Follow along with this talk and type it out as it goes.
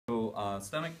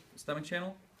stomach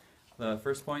channel. The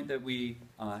first point that we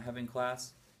have in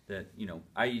class that,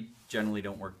 I generally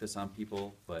don't work this on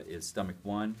people, but is stomach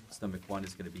 1. Stomach 1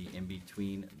 is going to be in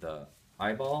between the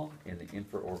eyeball and the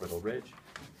infraorbital ridge.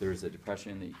 There's a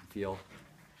depression that you can feel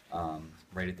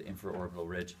right at the infraorbital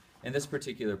ridge. And this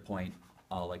particular point,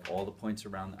 like all the points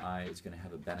around the eye, is going to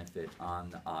have a benefit on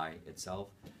the eye itself.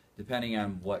 Depending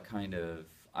on what kind of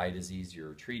eye disease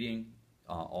you're treating,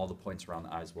 all the points around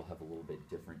the eyes will have a little bit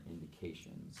different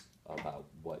indications about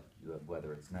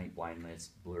whether it's night blindness,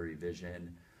 blurry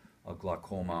vision,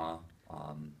 glaucoma,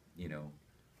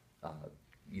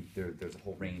 there's a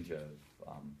whole range of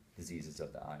diseases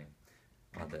of the eye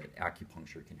that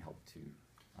acupuncture can help to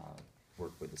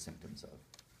work with the symptoms of.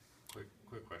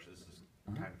 Quick question. This is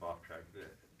kind of off track.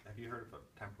 Have you heard of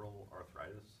temporal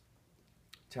arthritis?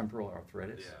 Temporal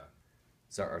arthritis? Yeah.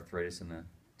 Is that arthritis in the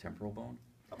temporal bone?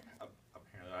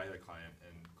 Apparently, I had a client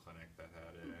in clinic that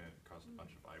had it, and it caused a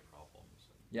bunch of eye problems.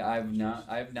 Yeah, I've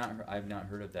not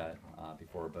heard of that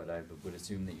before, but I would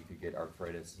assume that you could get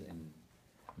arthritis in,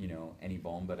 any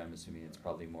bone. But I'm assuming it's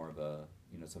probably more of a,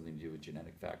 something to do with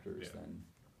genetic factors than,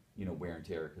 wear and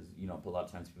tear. Because a lot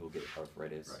of times people get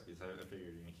arthritis. Right. Because I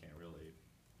figured you can't really.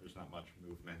 There's not much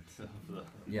movement of the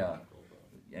yeah.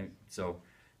 So,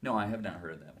 no, I have not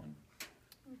heard of that one.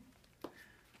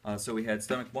 So we had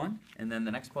stomach 1, and then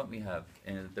the next point we have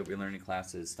that we learned in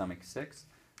class is stomach 6.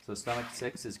 So stomach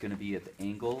 6 is going to be at the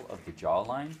angle of the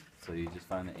jawline. So you just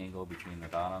find the angle between the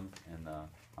bottom and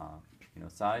the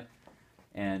side.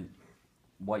 And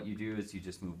what you do is you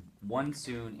just move one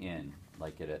soon in,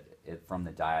 like from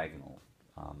the diagonal.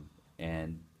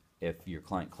 And if your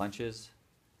client clenches,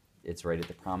 it's right at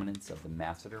the prominence of the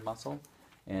masseter muscle.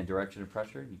 And direction of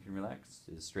pressure, you can relax,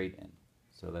 is straight in.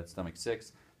 So that's stomach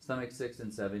 6. Stomach 6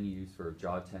 and 7 you use for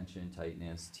jaw tension,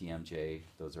 tightness, TMJ.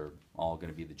 Those are all going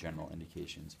to be the general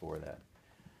indications for that.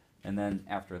 And then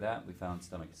after that, we found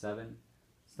stomach 7.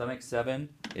 Stomach 7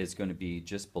 is going to be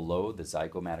just below the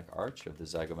zygomatic arch of the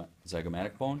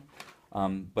zygomatic bone.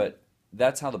 But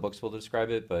that's how the books will describe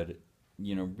it. But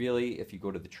really, if you go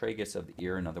to the tragus of the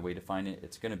ear, another way to find it,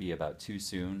 it's going to be about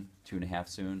 2.5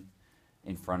 soon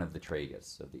in front of the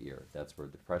tragus of the ear. That's where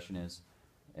the depression is.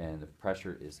 And the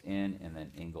pressure is in and then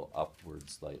angle upward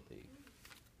slightly.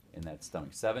 And that's stomach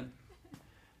 7.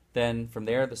 Then from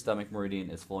there, the stomach meridian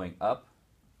is flowing up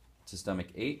to stomach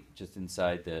 8, just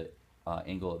inside the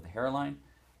angle of the hairline.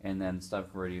 And then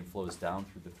stomach meridian flows down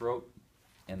through the throat.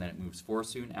 And then it moves 4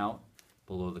 soon out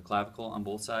below the clavicle on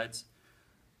both sides.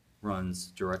 Runs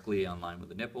directly on line with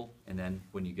the nipple. And then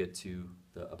when you get to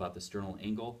about the sternal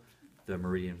angle, the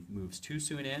meridian moves 2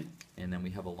 soon in. And then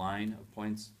we have a line of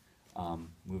points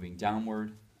moving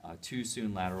downward, 2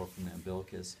 soon lateral from the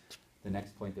umbilicus. The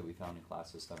next point that we found in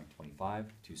class is stomach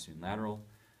 25, 2 soon lateral.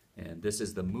 And this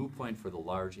is the move point for the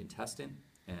large intestine.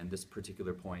 And this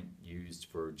particular point used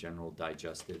for general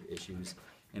digestive issues.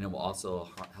 And it will also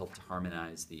help to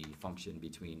harmonize the function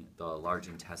between the large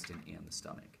intestine and the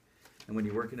stomach. And when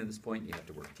you're working at this point, you have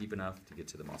to work deep enough to get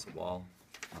to the muscle wall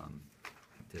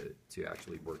to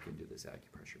actually work into this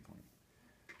acupressure point.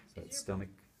 So that's stomach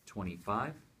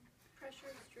 25.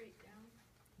 Pressure straight down?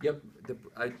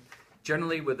 Yep.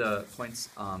 Generally with the points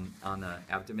on the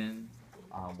abdomen,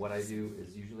 what I do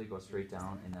is usually go straight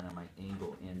down and then I might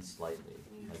angle in slightly,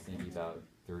 like maybe about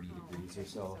 30 degrees or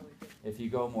so. If you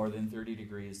go more than 30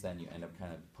 degrees, then you end up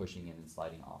kind of pushing in and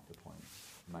sliding off the point,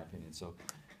 in my opinion. So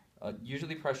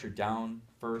usually pressure down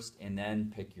first and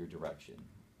then pick your direction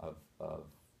of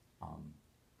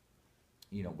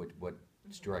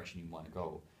which direction you want to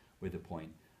go with the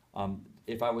point.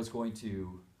 If I was going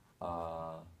to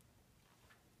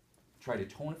try to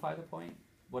tonify the point,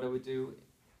 what I would do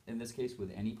in this case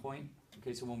with any point,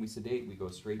 okay, so when we sedate, we go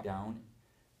straight down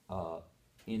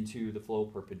into the flow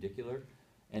perpendicular,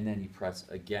 and then you press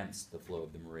against the flow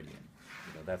of the meridian.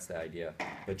 That's the idea.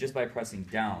 But just by pressing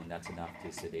down, that's enough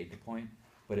to sedate the point.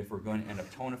 But if we're going to end up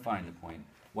tonifying the point,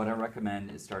 what I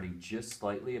recommend is starting just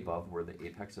slightly above where the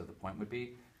apex of the point would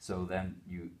be. So then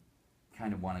you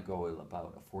kind of want to go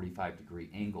about a 45-degree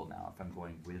angle now if I'm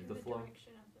going with the flow.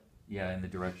 Yeah, in the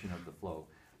direction of the flow.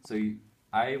 So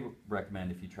I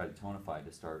recommend if you try to tonify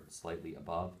to start slightly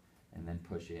above and then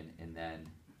push in and then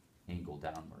angle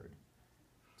downward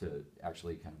to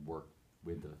actually kind of work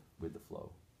with the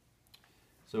flow.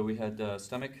 So we had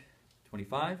stomach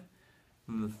 25.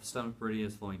 The stomach meridian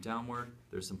is flowing downward.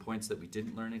 There's some points that we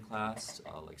didn't learn in class,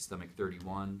 like stomach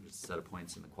 31. There's a set of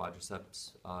points in the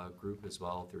quadriceps group as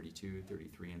well, 32,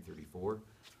 33, and 34,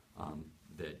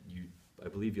 that I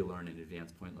believe you'll learn in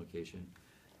advanced point location.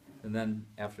 And then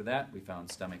after that, we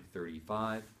found stomach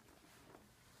 35.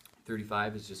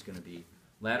 35 is just going to be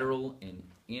lateral and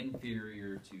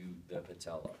inferior to the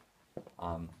patella.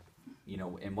 You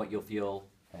know, and what you'll feel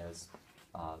as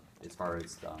far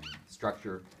as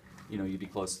structure, you know, you'd be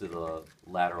close to the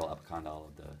lateral epicondyle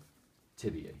of the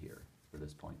tibia here for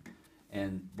this point.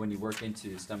 And when you work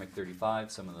into stomach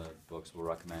 35, some of the books will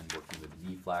recommend working with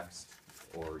knee flexed,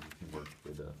 or you can work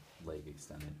with a leg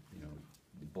extended. You know,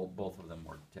 both of them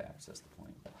work to access the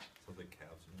point. So the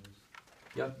calves nose?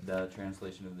 Yep, the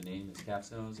translation of the name is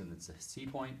calf's nose, and it's a C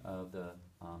point of the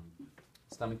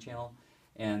stomach channel.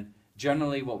 And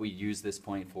generally what we use this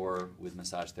point for with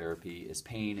massage therapy is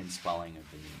pain and swelling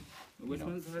of the knee. Which You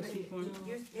know. one's the C point?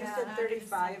 You Yeah, said that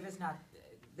 35 is not,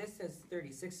 this says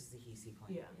 36 is the HEC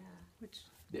point. Yeah.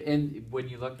 And when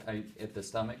you look at the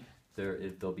stomach,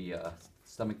 there'll be a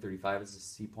stomach 35 is a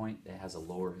C point. It has a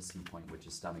lower C point, which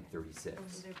is stomach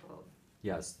 36. They're both.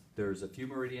 Yes, there's a few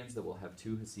meridians that will have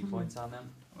two C points on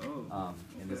them. Oh.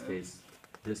 In this case,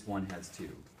 this one has two,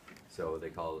 so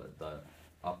they call it the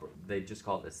upper. They just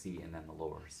call it the C, and then the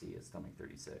lower C is stomach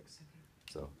 36.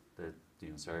 So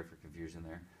sorry for confusion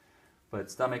there,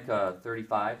 but stomach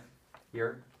 35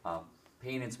 here,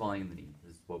 pain and swelling in the knee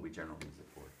is what we generally use it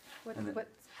for. And then-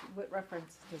 What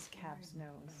reference does calf's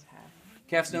nose have?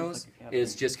 Calf's Looks nose like a calf is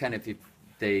nose. just kind of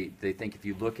they think if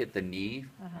you look at the knee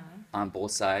on both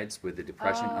sides with the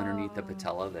depression underneath the Oh.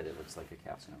 patella, that it looks like a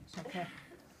calf's nose. Okay.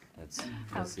 That's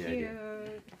How the cute.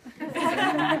 idea.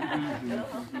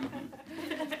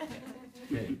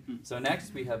 Okay, so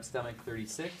next we have stomach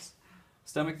 36.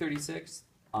 Stomach 36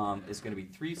 is going to be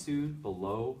 3 soon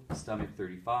below stomach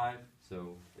 35,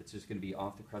 so it's just going to be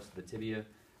off the crest of the tibia.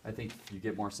 I think you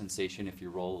get more sensation if you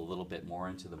roll a little bit more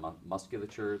into the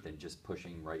musculature than just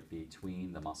pushing right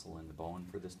between the muscle and the bone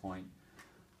for this point.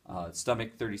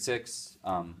 Stomach 36,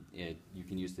 you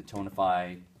can use to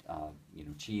tonify,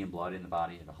 chi and blood in the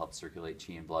body. It'll help circulate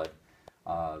chi and blood.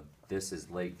 This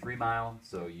is leg 3 mile,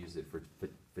 so use it for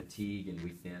fatigue and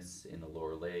weakness in the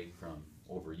lower leg from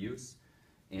overuse.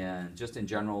 And just in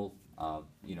general,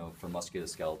 for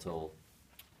musculoskeletal,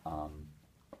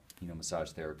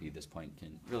 massage therapy, this point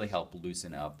can really help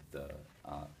loosen up the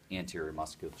anterior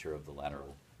musculature of the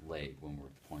lateral leg when we're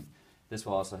at the point. This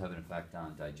will also have an effect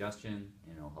on digestion,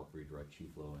 and it'll help redirect chi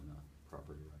flow in the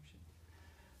proper direction.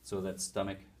 So that's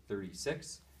stomach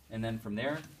 36, and then from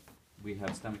there we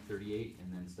have stomach 38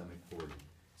 and then stomach 40.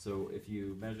 So if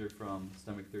you measure from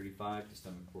stomach 35 to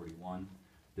stomach 41,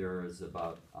 there is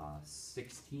about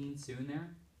 16 soon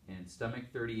there, and stomach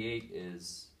 38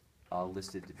 is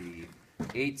listed to be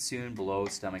 8 soon below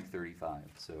stomach 35.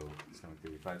 So stomach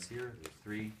 35 is here. There's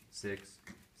 3, 6,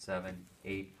 7,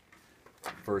 8.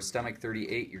 For stomach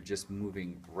 38, you're just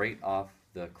moving right off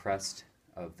the crest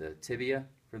of the tibia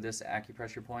for this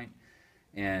acupressure point.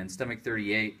 And stomach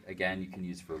 38, again, you can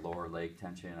use for lower leg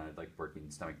tension. I'd like working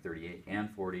stomach 38 and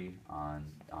 40 on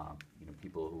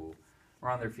people who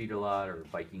are on their feet a lot or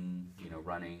biking,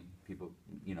 running. People,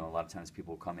 a lot of times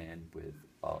people come in with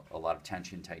a lot of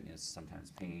tension, tightness,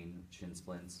 sometimes pain, shin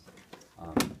splints.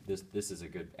 This is a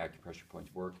good acupressure point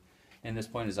to work. And this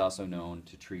point is also known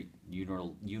to treat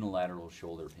unilateral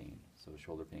shoulder pain. So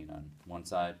shoulder pain on one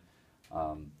side.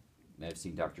 I've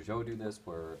seen Dr. Joe do this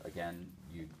where, again,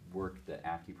 you work the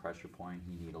acupressure point,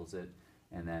 he needles it,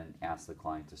 and then ask the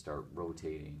client to start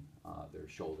rotating their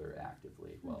shoulder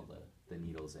actively while the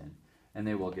needle's in. And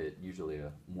they will get usually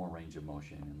a more range of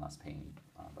motion and less pain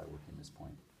by working this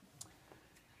point.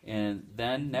 And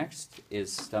then next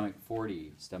is stomach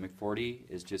 40. Stomach 40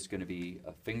 is just going to be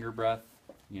a finger breath,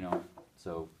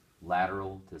 so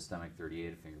lateral to stomach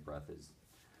 38, a finger breath is,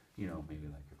 maybe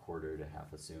like a quarter to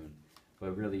half a soon.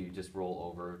 But really you just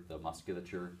roll over the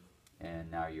musculature,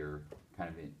 and now you're kind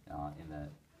of in the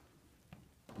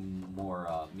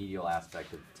more medial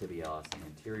aspect of the tibialis and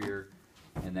anterior.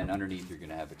 And then underneath you're going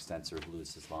to have extensor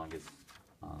hallucis longus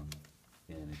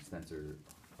and extensor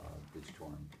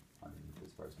digitorum underneath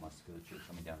as far as musculature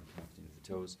coming down and connecting to the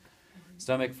toes.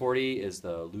 Stomach 40 is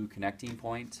the Lu connecting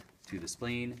point to the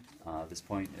spleen. This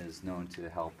point is known to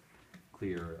help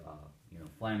clear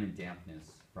phlegm and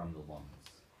dampness from the lungs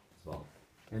as well.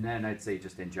 And then I'd say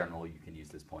just in general you can use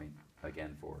this point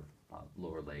again for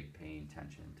lower leg pain,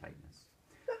 tension, tightness.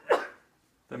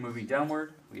 Then moving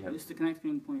downward, we have... This the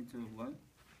connecting point to what?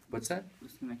 What's that?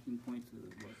 This connecting point to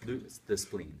what? The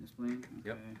spleen. The spleen?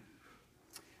 Yep. Okay.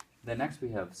 Then next we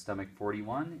have stomach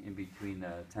 41 in between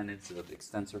the tendons of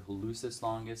extensor hallucis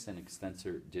longus and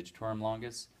extensor digitorum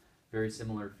longus. Very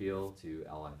similar feel to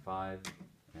Li5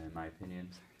 in my opinion.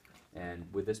 And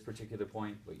with this particular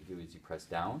point, what you do is you press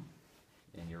down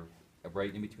and you're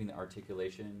right in between the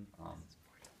articulation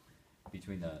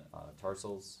between the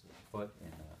tarsals, foot,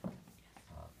 and the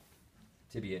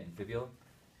tibia and fibula.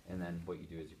 And then what you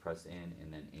do is you press in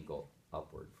and then ankle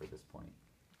upward for this point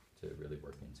to really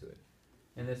work into it.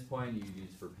 And this point you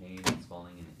use for pain and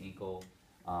swelling in the ankle.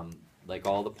 Like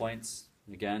all the points,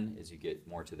 again, as you get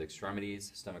more to the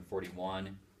extremities, stomach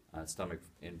 41, stomach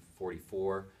in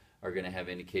 44 are going to have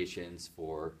indications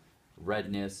for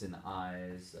redness in the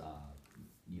eyes,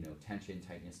 tension,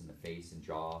 tightness in the face and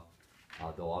jaw.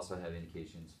 They'll also have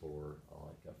indications for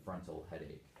like a frontal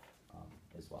headache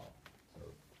as well. So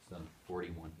stomach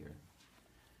 41 here.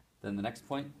 Then the next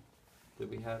point that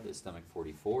we have is stomach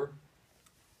 44.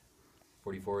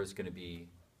 44 is going to be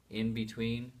in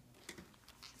between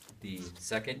the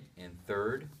second and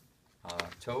third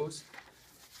toes,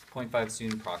 0.5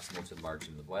 soon proximal to the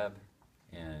margin of the web.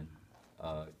 And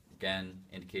again,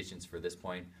 indications for this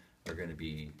point are going to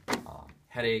be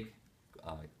headache,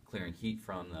 clearing heat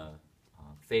from the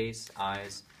face,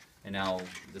 eyes, and now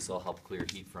this will help clear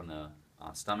heat from the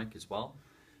stomach as well.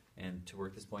 And to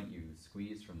work this point, you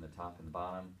squeeze from the top and the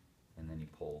bottom, and then you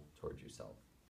pull towards yourself.